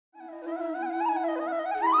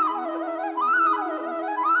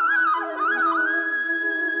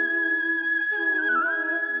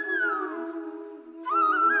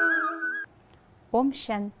Om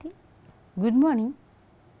Shanti. Good morning.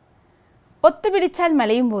 ഒത്തുപിടിച്ചാൽ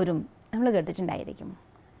മലയും പോരും നമ്മൾ കേട്ടിട്ടുണ്ടായിരിക്കും.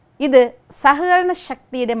 ഇത് സഹകരണ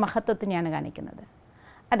ശക്തിയുടെ മഹത്വത്തിനെയാണ് കാണിക്കുന്നത്.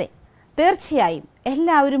 അതെ, തീർച്ചയായും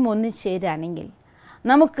എല്ലാവരും ഒന്നിച്ചേരുകയാണെങ്കിൽ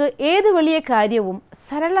നമുക്ക് ഏത് വലിയ കാര്യവും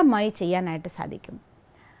സരളമായി ചെയ്യാനായിട്ട് സാധിക്കും.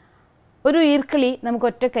 ഒരു ഈർക്കിളി നമുക്ക്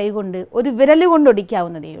ഒറ്റ കൈ കൊണ്ട് ഒരു വിരൽ കൊണ്ട്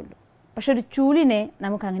ഒടിക്കാവുന്നതേ ഉള്ളൂ. പക്ഷെ ഒരു ചൂലിനെ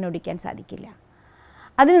നമുക്ക് അങ്ങനെ ഒടിക്കാൻ സാധിക്കില്ല.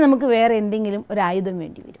 അതിന് നമുക്ക് വേറെ എന്തെങ്കിലും ഒരു ആയുധം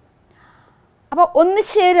വേണ്ടി വരും. അപ്പോൾ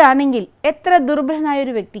ഒന്നിച്ചേരുകയാണെങ്കിൽ എത്ര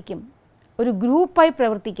ദുർബലനായൊരു വ്യക്തിക്കും ഒരു ഗ്രൂപ്പായി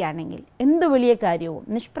പ്രവർത്തിക്കുകയാണെങ്കിൽ എന്ത് വലിയ കാര്യവും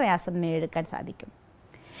നിഷ്പ്രയാസം നേടിയെടുക്കാൻ സാധിക്കും.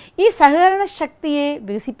 ഈ സഹകരണ ശക്തിയെ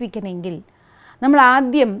വികസിപ്പിക്കണമെങ്കിൽ നമ്മൾ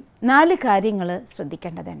ആദ്യം 4 കാര്യങ്ങൾ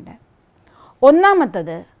ശ്രദ്ധിക്കേണ്ടതുണ്ട്.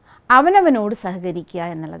 ഒന്നാമത്തത് അവനവനോട് സഹകരിക്കുക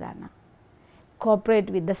എന്നുള്ളതാണ്.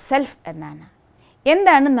 കോപ്പറേറ്റ് വിത്ത് ദ സെൽഫ് എന്നാണ്.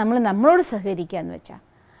 എന്താണ് നമ്മളോട് സഹകരിക്കുക എന്ന് വെച്ചാൽ,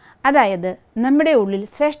 അതായത് നമ്മുടെ ഉള്ളിൽ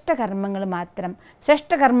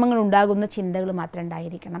ശ്രേഷ്ഠകർമ്മങ്ങൾ ഉണ്ടാകുന്ന ചിന്തകൾ മാത്രം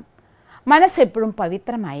ഉണ്ടായിരിക്കണം. മനസ്സെപ്പോഴും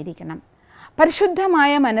പവിത്രമായിരിക്കണം.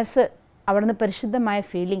 പരിശുദ്ധമായ മനസ്സ്, അവിടുന്ന് പരിശുദ്ധമായ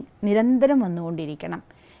ഫീലിംഗ് നിരന്തരം വന്നുകൊണ്ടിരിക്കണം.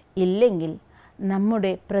 ഇല്ലെങ്കിൽ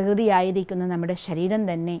നമ്മുടെ പ്രകൃതിയായിരിക്കുന്ന നമ്മുടെ ശരീരം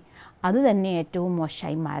തന്നെ അത് തന്നെ ഏറ്റവും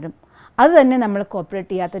മോശമായി മാറും. അത് തന്നെ നമ്മൾ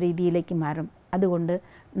കോപ്പറേറ്റ് ചെയ്യാത്ത രീതിയിലേക്ക് മാറും. അതുകൊണ്ട്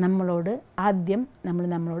നമ്മളോട് ആദ്യം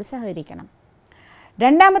നമ്മളോട് സഹകരിക്കണം.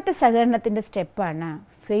 രണ്ടാമത്തെ സഹകരണത്തിൻ്റെ സ്റ്റെപ്പാണ്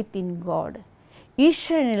ഫെയ്ത്ത് ഇൻ ഗോഡ്.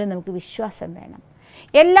 ഈശ്വരനിൽ നമുക്ക് വിശ്വാസം വേണം.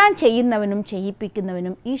 എല്ലാം ചെയ്യുന്നവനും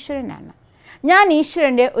ചെയ്യിപ്പിക്കുന്നവനും ഈശ്വരനാണ്. ഞാൻ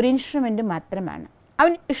ഈശ്വരൻ്റെ ഒരു ഇൻസ്ട്രുമെൻ്റ് മാത്രമാണ്.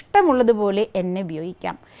 അവൻ ഇഷ്ടമുള്ളതുപോലെ എന്നെ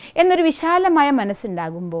ഉപയോഗിക്കാം എന്നൊരു വിശാലമായ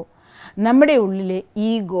മനസ്സുണ്ടാകുമ്പോൾ നമ്മുടെ ഉള്ളിൽ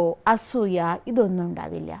ഈഗോ, അസൂയ ഇതൊന്നും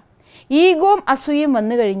ഉണ്ടാവില്ല. ഈഗോയും അസൂയയും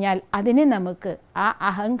വന്നു കഴിഞ്ഞാൽ അതിനെ നമുക്ക് ആ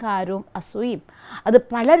അഹങ്കാരവും അസൂയയും അത്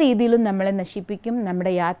പല രീതിയിലും നമ്മളെ നശിപ്പിക്കും.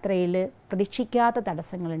 നമ്മുടെ യാത്രയിൽ പ്രതീക്ഷിക്കാത്ത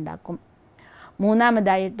തടസ്സങ്ങളുണ്ടാക്കും.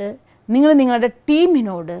 മൂന്നാമതായിട്ട് നിങ്ങളുടെ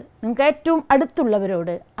ടീമിനോട്, നിങ്ങൾക്ക് ഏറ്റവും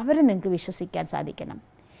അടുത്തുള്ളവരോട് അവരെ നിങ്ങൾക്ക് വിശ്വസിക്കാൻ സാധിക്കണം.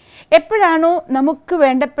 എപ്പോഴാണോ നമുക്ക്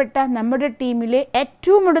വേണ്ടപ്പെട്ട നമ്മുടെ ടീമിലെ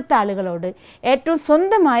ഏറ്റവും അടുത്ത ആളുകളോട്, ഏറ്റവും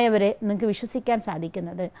സ്വന്തമായവരെ നിങ്ങൾക്ക് വിശ്വസിക്കാൻ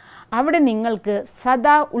സാധിക്കുന്നത്, അവിടെ നിങ്ങൾക്ക്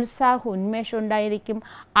സദാ ഉത്സാഹം, ഉന്മേഷം ഉണ്ടായിരിക്കും,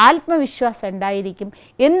 ആത്മവിശ്വാസം ഉണ്ടായിരിക്കും.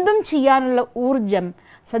 എന്തും ചെയ്യാനുള്ള ഊർജം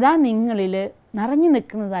സദാ നിങ്ങളിൽ നിറഞ്ഞു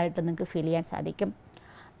നിൽക്കുന്നതായിട്ട് നിങ്ങൾക്ക് ഫീൽ ചെയ്യാൻ സാധിക്കും.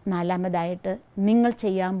 നാലാമതായിട്ട് നിങ്ങൾ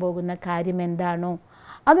ചെയ്യാൻ പോകുന്ന കാര്യം എന്താണോ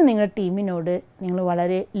അത് നിങ്ങളുടെ ടീമിനോട് നിങ്ങൾ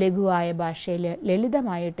വളരെ ലഘുവായ ഭാഷയിൽ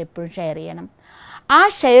ലളിതമായിട്ട് എപ്പോഴും ഷെയർ ചെയ്യണം. ആ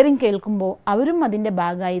ഷെയറിങ് കേൾക്കുമ്പോൾ അവരും അതിൻ്റെ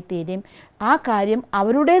ഭാഗമായി തീരും. ആ കാര്യം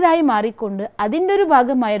അവരുടേതായി മാറിക്കൊണ്ട് അതിൻ്റെ ഒരു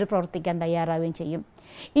ഭാഗമായൊരു പ്രവർത്തിക്കാൻ തയ്യാറാവുകയും ചെയ്യും.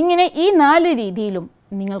 ഇങ്ങനെ ഈ 4 രീതിയിലും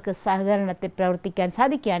നിങ്ങൾക്ക് സഹകരണത്തിൽ പ്രവർത്തിക്കാൻ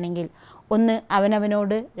സാധിക്കുകയാണെങ്കിൽ, 1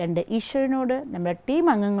 അവനവനോട്, 2 ഈശ്വരനോട്, നമ്മുടെ ടീം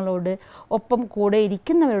അംഗങ്ങളോട്, ഒപ്പം കൂടെ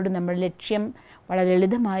ഇരിക്കുന്നവരോട് നമ്മുടെ ലക്ഷ്യം വളരെ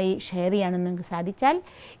ലളിതമായി ഷെയർ ചെയ്യാനും നിങ്ങൾക്ക് സാധിച്ചാൽ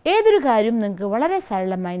ഏതൊരു കാര്യവും നിങ്ങൾക്ക് വളരെ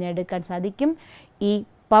സരളമായി നേടിയെടുക്കാൻ സാധിക്കും. ഈ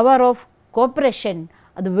പവർ ഓഫ് കോപ്പറേഷൻ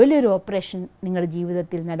അത് വലിയൊരു ഓപ്പറേഷൻ നിങ്ങളുടെ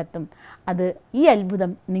ജീവിതത്തിൽ നടത്തും. ഈ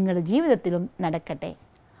അത്ഭുതം നിങ്ങളുടെ ജീവിതത്തിലും നടക്കട്ടെ.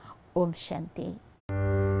 ഓം ശാന്തി.